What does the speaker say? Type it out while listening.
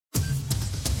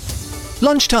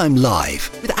Lunchtime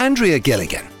Live with Andrea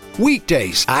Gilligan.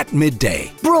 Weekdays at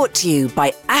midday. Brought to you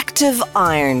by Active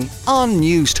Iron On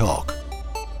Newstalk.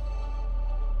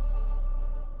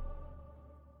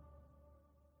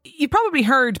 You've probably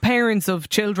heard parents of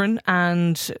children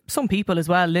and some people as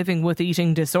well living with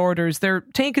eating disorders. They're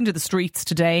taken to the streets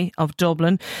today of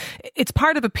Dublin. It's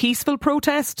part of a peaceful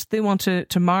protest. They want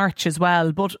to march as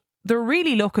well, but they're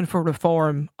really looking for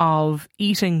reform of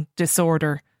eating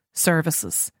disorder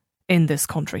services in this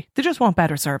country. They just want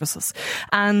better services.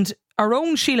 And our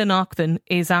own Sheila Naughton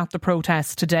is at the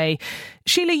protest today.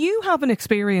 Sheila, you have an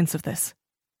experience of this.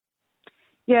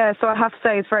 Yeah, so I have to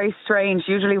say it's very strange.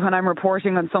 Usually when I'm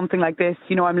reporting on something like this,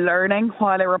 I'm learning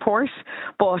while I report.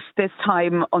 But this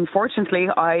time, unfortunately,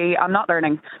 I am not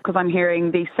learning because I'm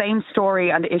hearing the same story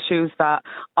and issues that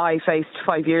I faced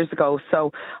 5 years ago.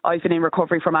 So I've been in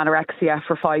recovery from anorexia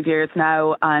for 5 years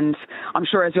now. And I'm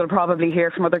sure, as you'll probably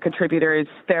hear from other contributors,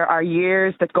 there are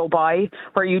years that go by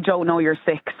where you don't know you're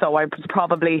sick. So I was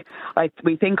probably,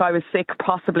 we think I was sick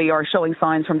possibly or showing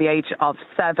signs from the age of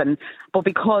 7. But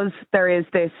because there is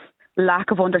this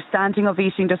lack of understanding of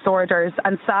eating disorders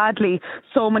and sadly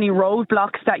so many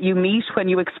roadblocks that you meet when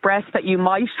you express that you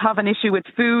might have an issue with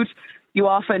food, you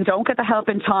often don't get the help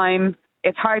in time.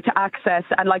 It's hard to access,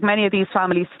 and like many of these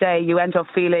families say, you end up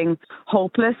feeling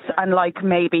hopeless and like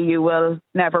maybe you will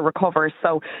never recover.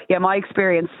 So yeah, my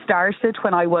experience started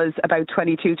when I was about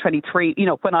 22, 23,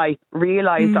 when I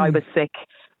realised I was sick.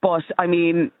 But I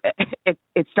mean,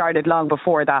 it started long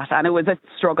before that, and it was a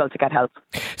struggle to get help.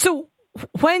 So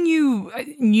when you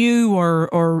knew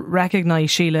or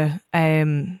recognised, Sheila,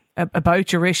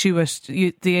 about your issue at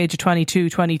the age of 22,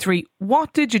 23,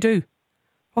 what did you do?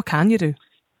 What can you do?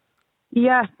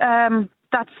 Yeah,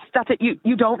 that's it.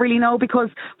 You don't really know, because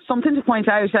something to point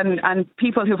out, and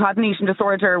people who've had an eating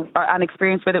disorder and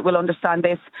experience with it will understand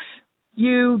this.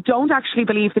 You don't actually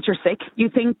believe that you're sick. You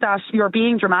think that you're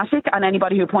being dramatic, and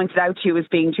anybody who points it out to you is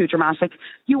being too dramatic.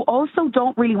 You also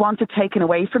don't really want it taken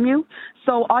away from you.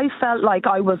 So I felt like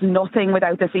I was nothing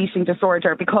without this eating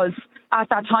disorder, because at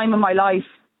that time in my life,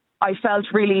 I felt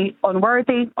really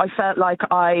unworthy. I felt like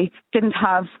I didn't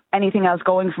have anything else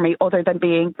going for me other than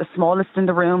being the smallest in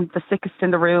the room, the sickest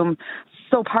in the room.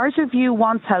 So part of you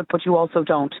wants help, but you also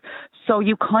don't. So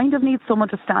you kind of need someone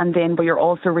to stand in, but you're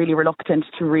also really reluctant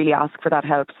to really ask for that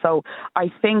help. So I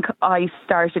think I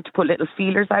started to put little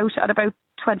feelers out at about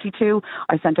 22.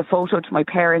 I sent a photo to my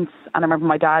parents, and I remember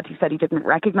my dad, he said he didn't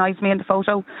recognise me in the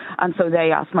photo, and so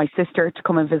they asked my sister to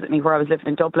come and visit me where I was living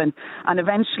in Dublin. And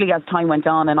eventually, as time went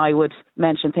on, and I would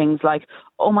mention things like,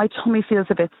 oh, my tummy feels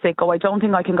a bit sick, oh, I don't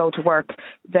think I can go to work,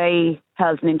 they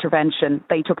held an intervention.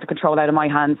 They took the control out of my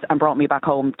hands and brought me back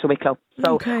home to Wicklow.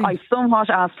 So I somewhat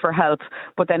asked for help,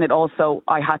 but then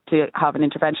I had to have an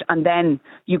intervention, and then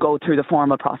you go through the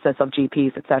formal process of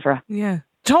GPs, etc. Yeah.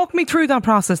 Talk me through that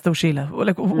process, though, Sheila.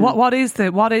 Like, what is the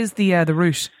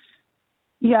route?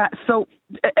 Yeah, so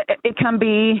it can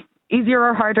be easier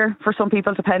or harder for some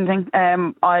people, depending.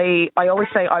 I always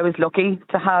say I was lucky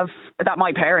to have that.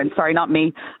 My parents, sorry, not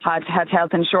me, had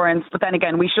health insurance. But then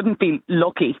again, we shouldn't be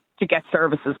lucky to get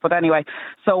services. But anyway,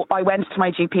 so I went to my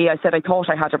GP. I said I thought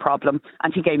I had a problem,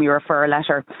 and he gave me a referral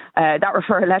letter. That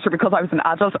referral letter, because I was an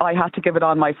adult, I had to give it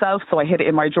on myself. So I hid it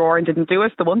in my drawer and didn't do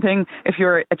it. The one thing, if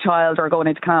you're a child or going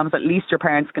into CAMHS, at least your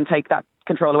parents can take that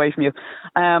control away from you.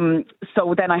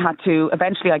 So then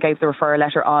eventually I gave the referral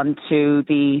letter on to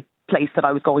the place that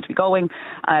I was going to be going,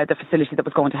 the facility that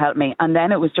was going to help me. And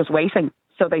then it was just waiting.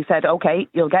 So they said, okay,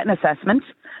 you'll get an assessment.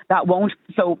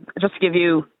 So just to give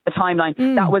you a timeline,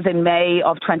 that was in May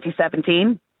of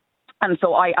 2017. And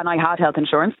so I had health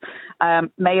insurance,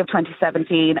 May of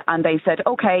 2017. And they said,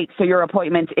 okay, so your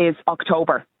appointment is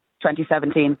October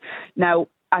 2017. Now,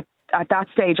 at that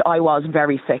stage, I was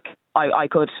very sick. I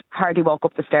could hardly walk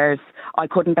up the stairs. I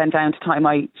couldn't bend down to tie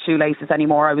my shoelaces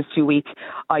anymore. I was too weak.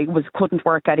 Couldn't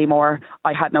work anymore.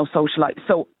 I had no social life.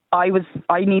 So I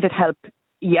needed help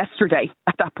yesterday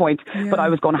at that point, but I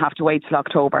was going to have to wait till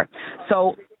October.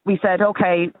 So we said,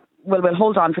 okay, we'll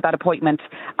hold on for that appointment.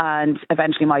 And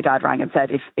eventually my dad rang and said,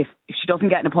 if she doesn't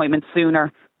get an appointment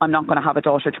sooner, I'm not going to have a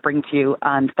daughter to bring to you.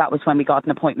 And that was when we got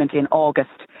an appointment in August.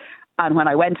 And when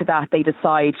I went to that, they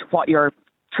decide what your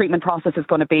treatment process is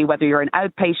going to be, whether you're an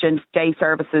outpatient, day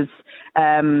services,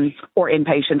 or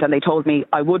inpatient. And they told me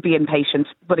I would be inpatient,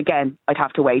 but again, I'd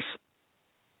have to wait.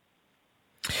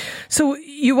 So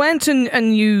you went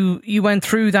and you went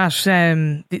through that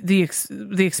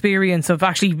the experience of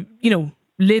actually,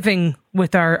 living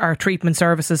with our treatment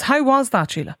services. How was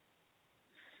that, Sheila?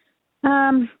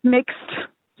 Mixed.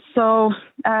 So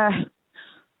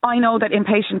I know that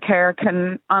inpatient care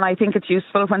can, and I think it's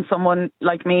useful when someone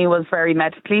like me was very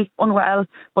medically unwell,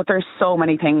 but there's so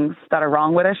many things that are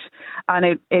wrong with it.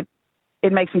 And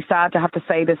it makes me sad to have to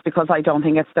say this, because I don't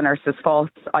think it's the nurse's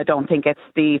fault. I don't think it's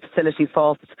the facility's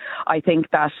fault. I think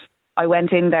that I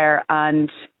went in there, and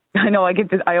I know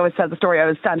I always tell the story. I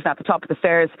was standing at the top of the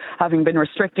stairs, having been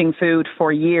restricting food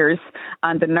for years,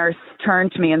 and the nurse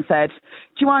turned to me and said,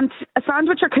 "Do you want a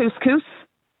sandwich or couscous?"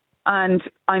 And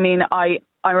I mean, I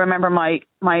remember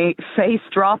my face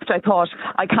dropped. I thought,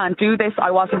 I can't do this.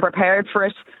 I wasn't prepared for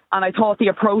it. And I thought the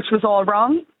approach was all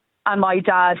wrong. And my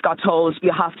dad got told,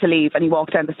 "You have to leave." And he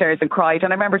walked down the stairs and cried.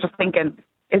 And I remember just thinking,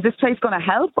 is this place going to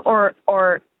help, or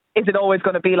is it always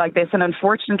going to be like this? And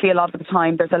unfortunately, a lot of the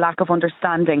time, there's a lack of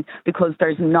understanding because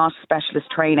there's not specialist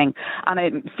training.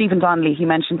 And Stephen Donnelly, he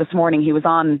mentioned this morning, he was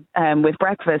on with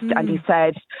Breakfast, and he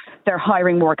said they're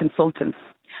hiring more consultants.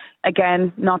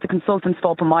 Again, not the consultant's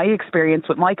fault, but my experience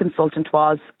with my consultant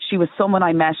was she was someone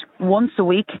I met once a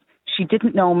week. She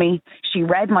didn't know me. She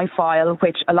read my file,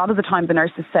 which a lot of the time the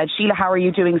nurses said, "Sheila, how are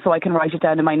you doing?" so I can write it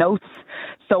down in my notes.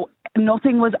 So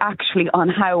nothing was actually on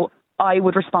how I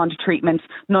would respond to treatment.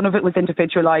 None of it was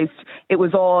individualised. It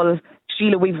was all,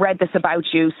 "Sheila, we've read this about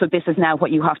you, so this is now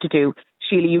what you have to do.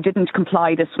 Sheila, you didn't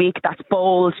comply this week. That's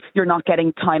bold. You're not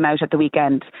getting time out at the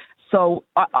weekend." So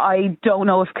I don't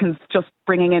know if just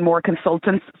bringing in more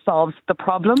consultants solves the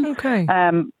problem. Okay.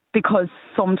 Because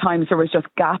sometimes there was just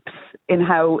gaps in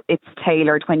how it's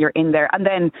tailored when you're in there. And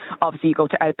then obviously you go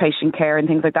to outpatient care and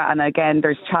things like that. And again,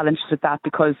 there's challenges with that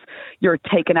because you're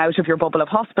taken out of your bubble of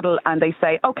hospital and they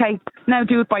say, "Okay, now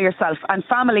do it by yourself." And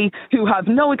family who have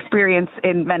no experience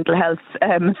in mental health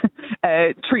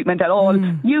treatment at all,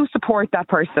 you support that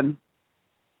person.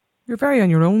 You're very on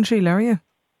your own, Sheila, are you?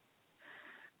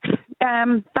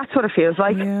 That's what it feels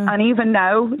like. Yeah. And even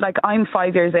now, like, I'm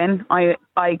 5 years in, I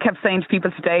kept saying to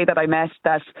people today that I met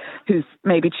that whose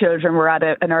maybe children were at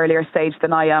an earlier stage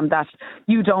than I am, that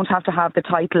you don't have to have the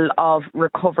title of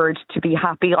recovered to be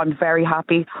happy. I'm very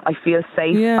happy. I feel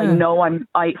safe. Yeah. I know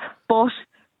but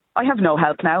I have no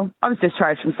help now. I was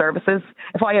discharged from services.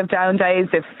 If I have down days,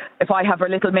 if I have a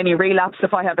little mini relapse,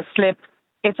 if I have a slip,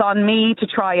 it's on me to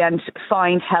try and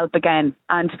find help again.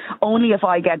 And only if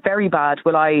I get very bad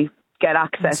will I get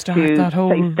access to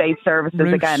state services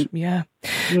route again. Yeah.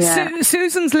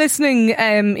 Susan's listening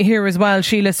here as well,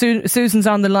 Sheila. Susan's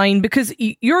on the line because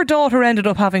your daughter ended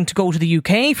up having to go to the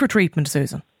UK for treatment,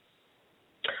 Susan.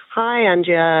 Hi,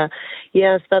 Andrea.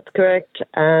 Yes, that's correct.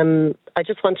 I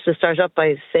just wanted to start up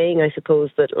by saying, I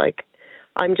suppose, that like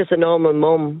I'm just a normal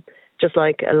mum, just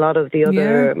like a lot of the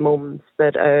other mums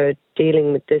that are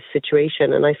dealing with this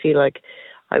situation. And I feel like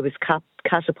I was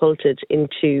catapulted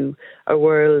into a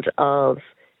world of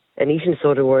an eating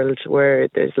disorder world where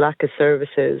there's lack of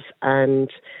services and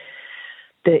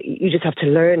you just have to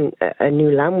learn a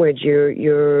new language.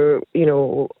 You're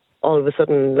all of a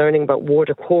sudden learning about ward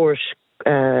of court,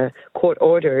 court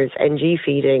orders, NG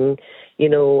feeding,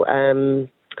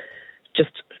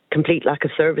 just complete lack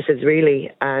of services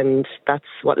really. And that's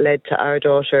what led to our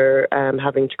daughter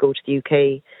having to go to the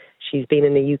UK. She's been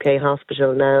in a UK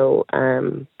hospital now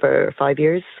for 5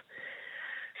 years.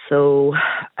 So,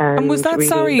 and was that,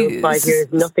 really, those 5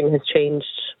 years, nothing has changed.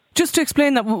 Just to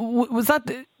explain that, was that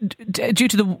due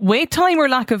to the wait time or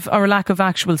lack of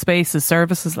actual spaces,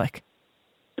 services like?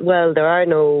 Well, there are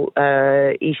no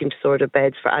eating disorder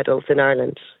beds for adults in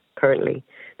Ireland currently.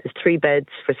 There's 3 beds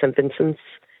for St Vincent's,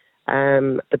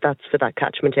 but that's for that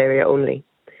catchment area only.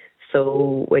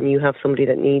 So when you have somebody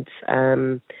that needs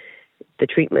the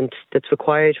treatment that's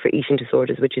required for eating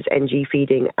disorders, which is NG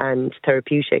feeding and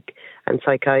therapeutic and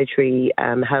psychiatry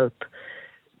help,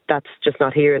 that's just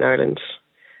not here in Ireland.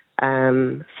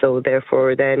 So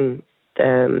therefore then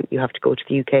you have to go to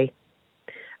the UK.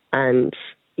 And,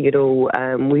 we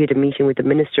had a meeting with the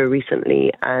minister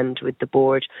recently and with the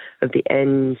board of the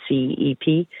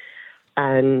NCEP,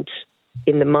 and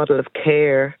in the model of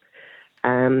care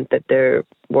that they're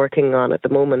working on at the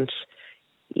moment,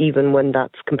 even when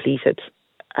that's completed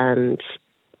and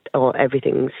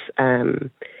everything's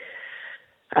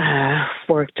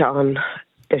worked on,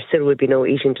 there still would be no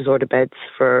eating disorder beds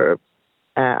for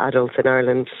adults in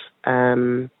Ireland,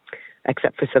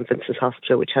 except for St Vincent's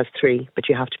Hospital, which has 3, but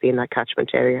you have to be in that catchment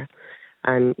area.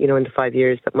 And, in the 5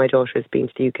 years that my daughter has been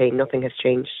to the UK, nothing has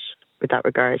changed with that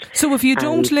regard. So if you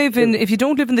don't live in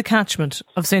the catchment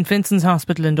of St Vincent's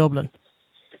Hospital in Dublin,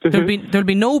 there'll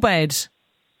be no bed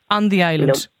on the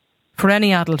island for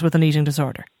any adult with an eating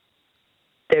disorder?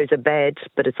 There's a bed,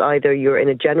 but it's either you're in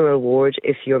a general ward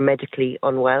if you're medically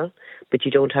unwell, but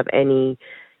you don't have any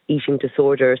eating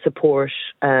disorder support,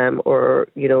 or,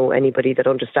 anybody that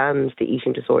understands the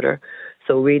eating disorder.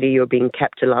 So really you're being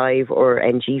kept alive or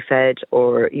NG fed,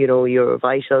 or, your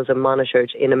vitals are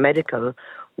monitored in a medical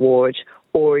ward,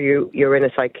 or you're in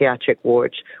a psychiatric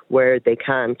ward where they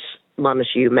can't monitor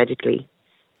you medically,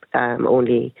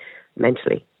 only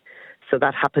mentally. So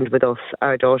that happened with us.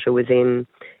 Our daughter was in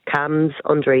CAMS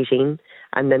under 18,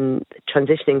 and then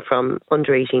transitioning from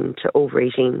under 18 to over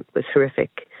 18 was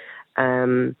horrific.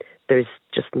 There's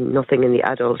just nothing in the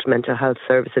adult mental health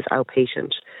services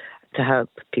outpatient to help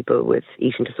people with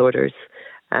eating disorders.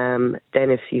 Then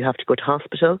if you have to go to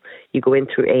hospital, you go in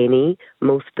through A&E.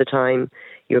 Most of the time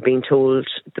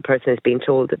the person is being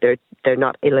told that they're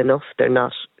not ill enough, they're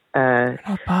not bad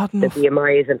enough. The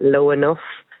BMI isn't low enough,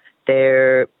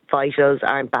 their vitals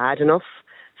aren't bad enough,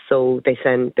 so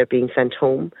they're being sent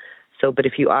home. So, but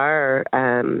if you are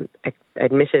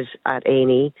admitted at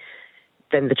A&E,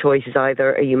 then the choice is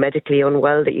either are you medically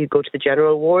unwell that you go to the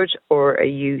general ward, or are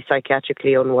you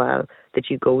psychiatrically unwell that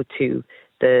you go to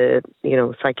the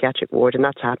psychiatric ward. And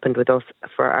that's happened with us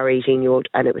for our 18-year-old,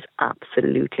 and it was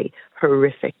absolutely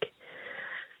horrific.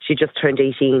 She just turned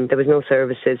 18. There was no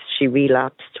services. She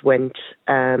relapsed, went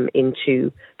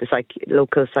into the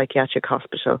local psychiatric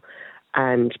hospital,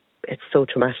 and it's so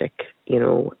traumatic,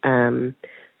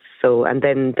 So, and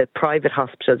then the private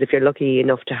hospitals, if you're lucky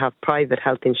enough to have private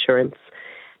health insurance,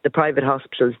 the private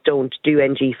hospitals don't do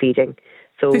NG feeding.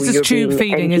 So this is tube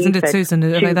feeding, isn't it, Susan?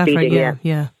 Am I that right? Yeah.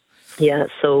 Yeah.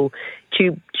 So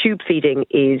tube feeding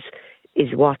is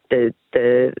what the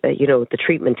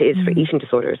treatment is for eating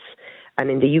disorders. And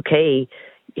in the UK,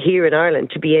 here in Ireland,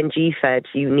 to be NG fed,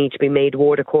 you need to be made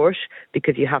ward of court,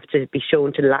 because you have to be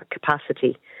shown to lack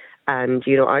capacity. And,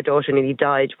 our daughter nearly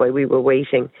died while we were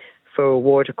waiting for a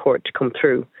ward of court to come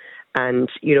through. And,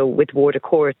 with ward of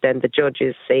court, then the judge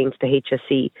is saying to the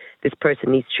HSE, this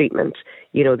person needs treatment.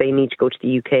 They need to go to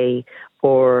the UK,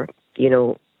 or,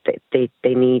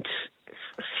 they need,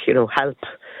 help.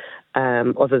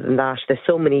 Other than that, there's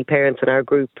so many parents in our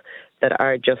group that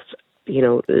are just,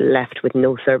 left with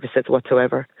no services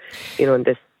whatsoever. And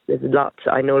there's lots.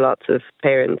 I know lots of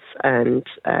parents and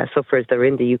sufferers that are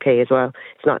in the UK as well.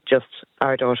 It's not just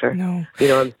our daughter. No.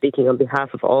 I'm speaking on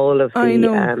behalf of all of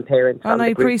the parents. And I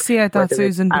appreciate that,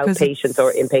 Susan, because outpatients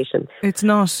or inpatients. It's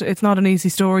not an easy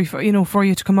story for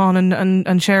you to come on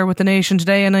and share with the nation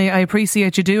today. And I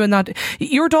appreciate you doing that.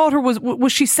 Your daughter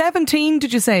was she 17?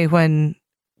 Did you say when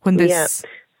this? Yeah.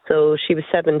 So she was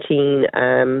 17.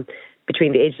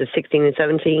 Between the ages of 16 and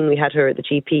 17, we had her at the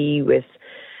GP with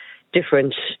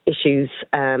different issues,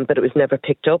 but it was never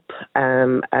picked up.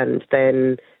 And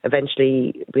then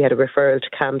eventually we had a referral to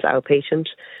CAMS outpatient,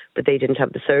 but they didn't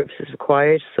have the services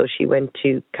required. So she went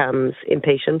to CAMS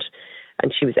inpatient,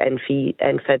 and she was NG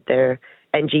fed there,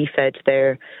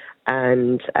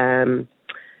 and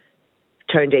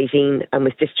turned 18 and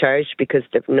was discharged because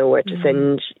they've nowhere to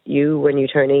send you when you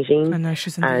turn 18. And now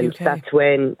she's in the UK.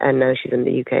 And now she's in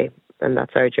the UK. And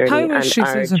that's our journey. How is she,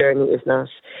 our Susan? journey is not.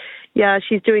 Yeah,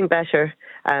 she's doing better.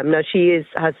 Now she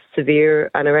has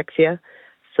severe anorexia.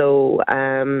 So,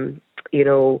 other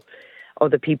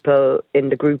people in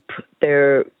the group,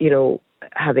 they're,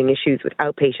 having issues with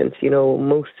outpatients.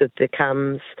 Most of the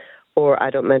CAMS or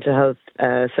adult mental health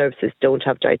services don't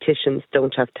have dietitians,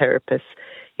 don't have therapists.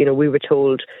 We were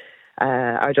told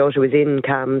our daughter was in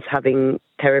CAMS having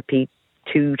therapy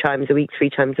 2 times a week,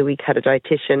 3 times a week, had a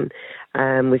dietitian,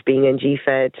 was being NG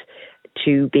fed,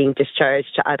 to being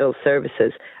discharged to adult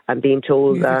services and being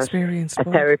told that a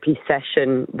therapy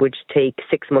session would take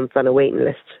 6 months on a waiting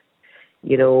list,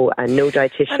 and no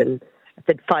dietitian.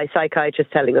 The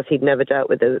psychiatrist telling us he'd never dealt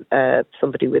with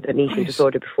somebody with an eating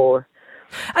disorder before.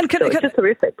 And it's just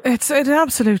horrific. It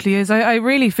absolutely is. I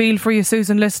really feel for you,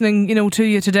 Susan, listening, to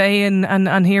you today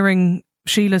and hearing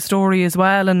Sheila's story as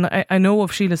well. And I know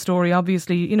of Sheila's story,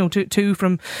 obviously, too,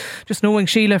 from just knowing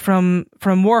Sheila from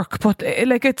work. But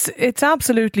it's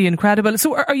absolutely incredible.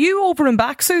 So are you over and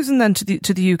back, Susan, then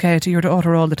to the UK to your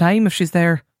daughter all the time if she's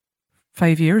there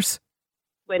 5 years?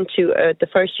 Went to the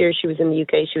first year she was in the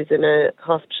UK, she was in a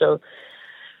hospital,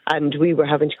 and we were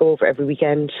having to go over every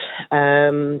weekend.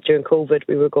 During COVID,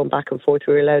 we were going back and forth.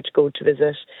 We were allowed to go to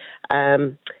visit.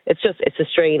 It's a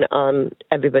strain on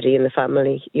everybody in the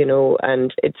family,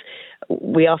 and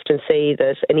we often say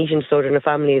that an eating disorder in a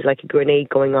family is like a grenade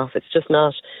going off. It's just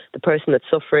not the person that's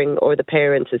suffering or the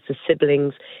parents, it's the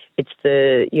siblings, it's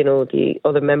the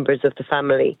other members of the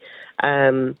family.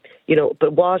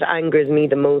 But what angers me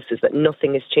the most is that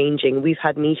nothing is changing. We've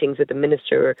had meetings with the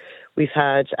minister, we've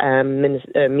had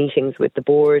meetings with the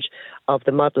board of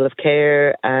the model of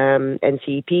care,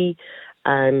 NCEP,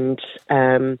 and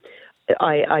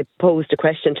I posed a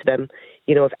question to them,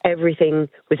 if everything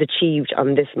was achieved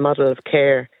on this model of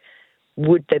care,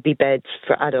 would there be beds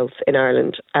for adults in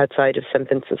Ireland outside of St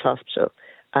Vincent's Hospital?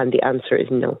 And the answer is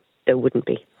no, there wouldn't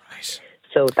be. Right.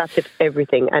 So that's if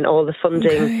everything and all the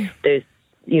funding. Okay.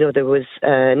 There was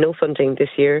no funding this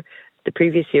year. The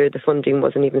previous year, the funding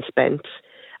wasn't even spent,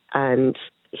 and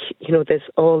there's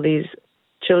all these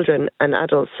children and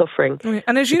adults suffering.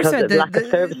 And as you said,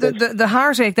 the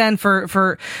heartache then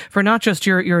for not just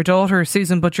your daughter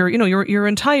Susan, but your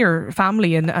entire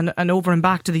family and over and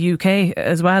back to the UK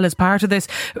as well as part of this.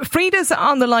 Frida's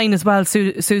on the line as well,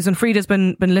 Susan. Frida's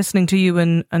been listening to you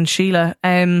and Sheila.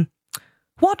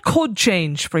 What could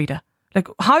change, Frida? Like,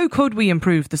 how could we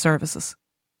improve the services?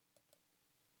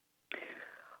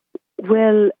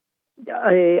 Well,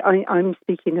 I'm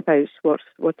speaking about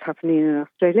what's happening in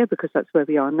Australia, because that's where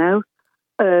we are now.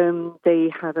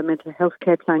 They have a mental health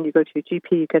care plan. You go to your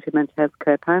GP, you get a mental health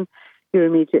care plan. You're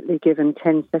immediately given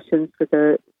 10 sessions with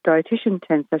a dietitian,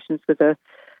 10 sessions with a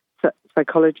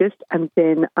psychologist, and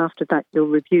then after that you're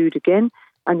reviewed again,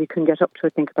 and you can get up to, I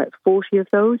think, about 40 of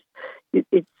those.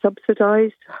 It's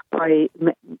subsidised by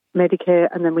Medicare,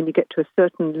 and then when you get to a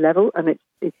certain level, and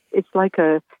it's like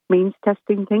a means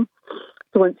testing thing.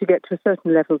 So once you get to a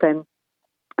certain level, then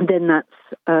that's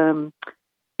then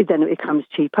it becomes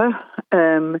cheaper.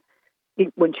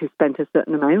 Once you've spent a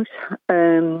certain amount,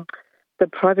 the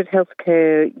private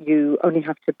healthcare, you only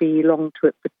have to belong to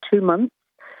it for 2 months,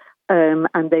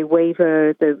 and they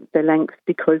waiver the length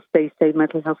because they say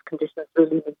mental health conditions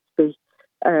really need to be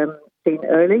seen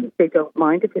early. They don't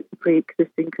mind if it's a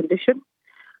pre-existing condition.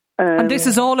 And this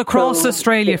is all across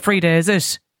Australia, Frida, is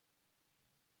it?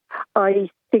 I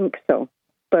think so,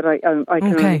 but I can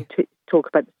only talk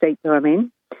about the state that I'm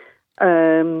in,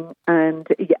 and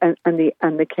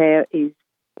the care is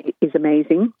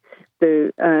amazing.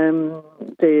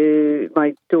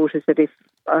 My daughter said if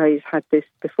I had this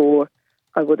before,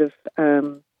 I would have,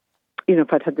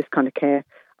 if I'd had this kind of care,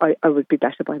 I would be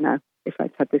better by now if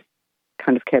I'd had this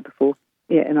kind of care before.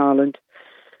 Yeah, in Ireland,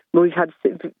 we've had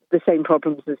the same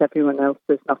problems as everyone else.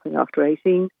 There's nothing after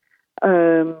 18.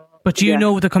 But you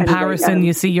know the comparison. Anyway,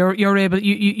 you see, you're able.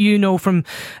 You know from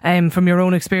your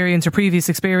own experience or previous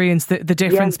experience the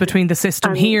difference between the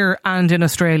system here and in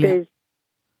Australia.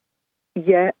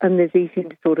 And there's eating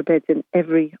disorder beds in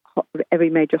every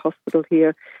major hospital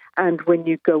here. And when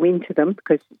you go into them,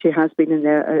 because she has been in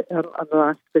there on the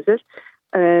last visit,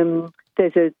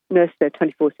 there's a nurse there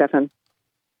 24/7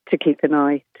 to keep an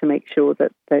eye to make sure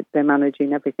that they're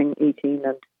managing everything, eating,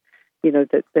 and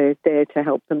that they're there to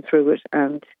help them through it.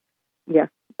 And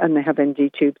they have NG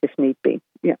tubes if need be.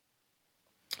 Yeah.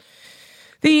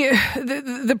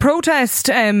 The protest,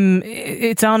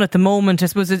 it's on at the moment. I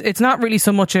suppose it's not really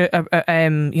so much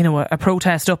a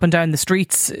protest up and down the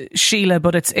streets, Sheila,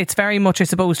 but it's very much, I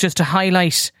suppose, just to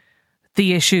highlight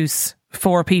the issues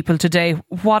for people today.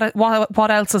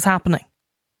 What else is happening?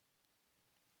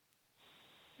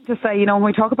 To say, when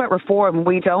we talk about reform,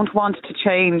 we don't want to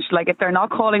change. Like, if they're not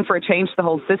calling for a change to the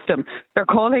whole system, they're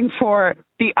calling for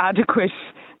the adequate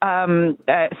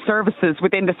services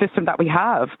within the system that we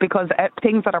have, because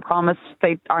things that are promised,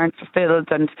 they aren't fulfilled.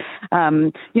 And,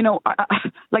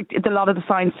 like a lot of the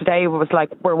signs today was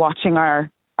like, we're watching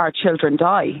our children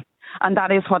die. And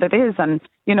that is what it is. And,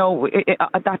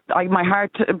 my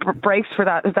heart breaks for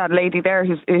that lady there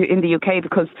who's in the UK,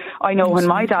 because I know when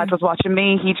my dad was watching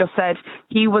me, he just said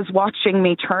he was watching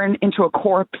me turn into a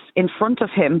corpse in front of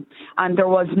him, and there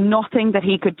was nothing that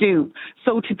he could do.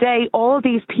 So today, all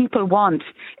these people want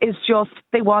is just,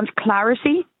 they want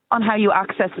clarity on how you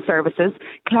access the services,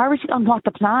 clarity on what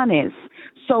the plan is.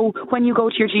 So when you go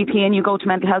to your GP and you go to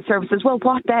mental health services, well,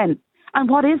 what then? And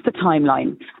what is the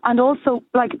timeline? And also,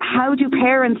 like, how do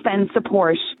parents then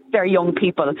support their young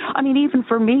people? I mean, even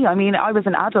for me, I was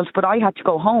an adult, but I had to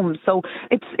go home. So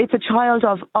it's a child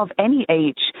of any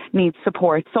age needs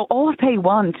support. So all they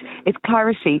want is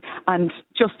clarity and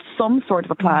just some sort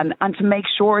of a plan, and to make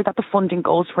sure that the funding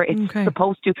goes where it's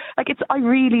supposed to. Like, I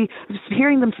really was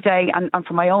hearing them today, and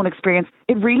from my own experience,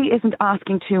 it really isn't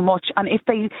asking too much. And if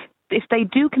they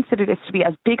do consider this to be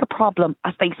as big a problem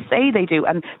as they say they do,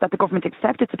 and that the government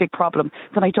accept it's a big problem,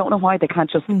 then I don't know why they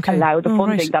can't just allow the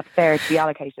funding that's there to be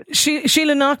allocated.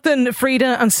 Sheila Naughton,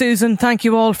 Frida and Susan, thank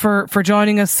you all for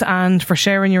joining us and for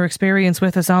sharing your experience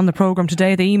with us on the programme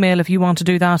today. The email, if you want to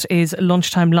do that, is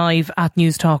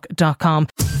lunchtimelive@newstalk.com.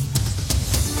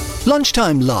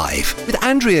 Lunchtime Live with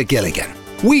Andrea Gilligan.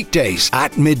 Weekdays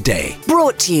at midday.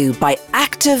 Brought to you by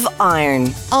Active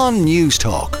Iron On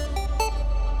Newstalk.